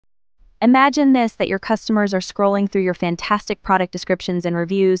Imagine this, that your customers are scrolling through your fantastic product descriptions and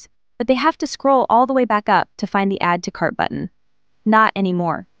reviews, but they have to scroll all the way back up to find the Add to Cart button. Not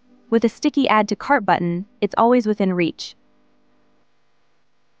anymore. With a sticky Add to Cart button, it's always within reach.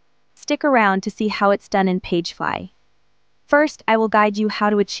 Stick around to see how it's done in PageFly. First, I will guide you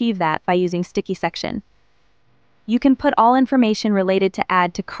how to achieve that by using Sticky Section. You can put all information related to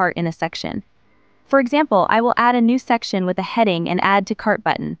Add to Cart in a section. For example, I will add a new section with a heading and Add to Cart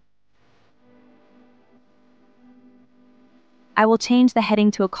button. I will change the heading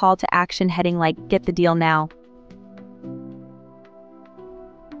to a call to action heading like "Get the deal now."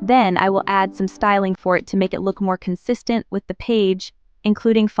 Then I will add some styling for it to make it look more consistent with the page,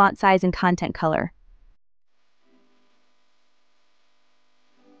 including font size and content color.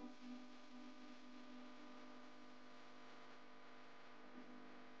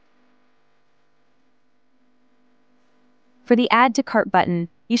 For the Add to Cart button,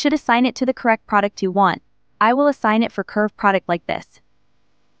 you should assign it to the correct product you want. I will assign it for curve product like this.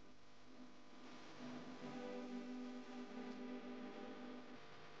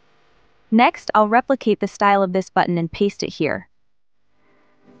 Next, I'll replicate the style of this button and paste it here.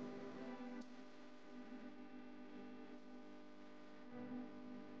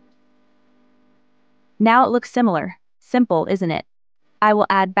 Now it looks similar. Simple, isn't it? I will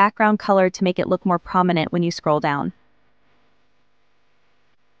add background color to make it look more prominent when you scroll down.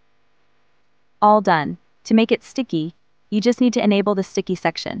 All done. To make it sticky, you just need to enable the sticky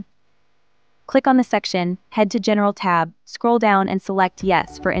section. Click on the section, head to General tab, scroll down and select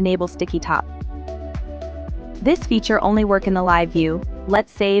Yes for Enable Sticky Top. This feature only works in the live view.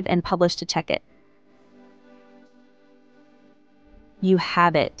 Let's save and publish to check it. You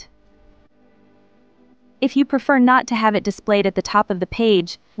have it. If you prefer not to have it displayed at the top of the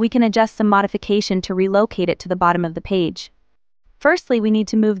page, we can adjust some modification to relocate it to the bottom of the page. Firstly, we need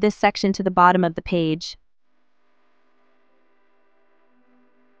to move this section to the bottom of the page.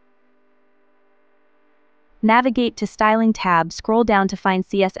 Navigate to Styling tab, scroll down to find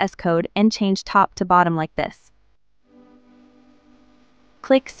CSS code and change top to bottom like this.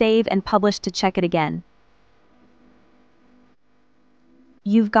 Click Save and Publish to check it again.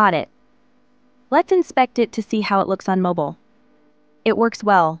 You've got it. Let's inspect it to see how it looks on mobile. It works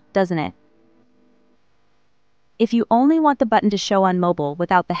well, doesn't it? If you only want the button to show on mobile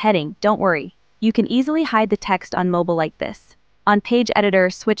without the heading, don't worry. You can easily hide the text on mobile like this. On Page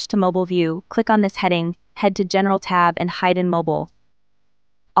Editor, switch to Mobile View, click on this heading, head to General tab and hide in Mobile.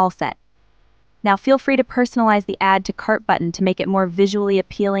 All set. Now feel free to personalize the Add to Cart button to make it more visually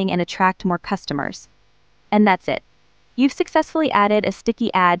appealing and attract more customers. And that's it. You've successfully added a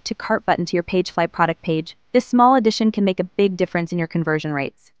sticky Add to Cart button to your PageFly product page. This small addition can make a big difference in your conversion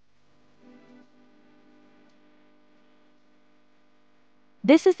rates.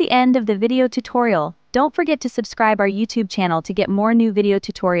 This is the end of the video tutorial. Don't forget to subscribe our YouTube channel to get more new video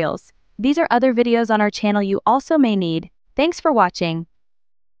tutorials. These are other videos on our channel you also may need. Thanks for watching.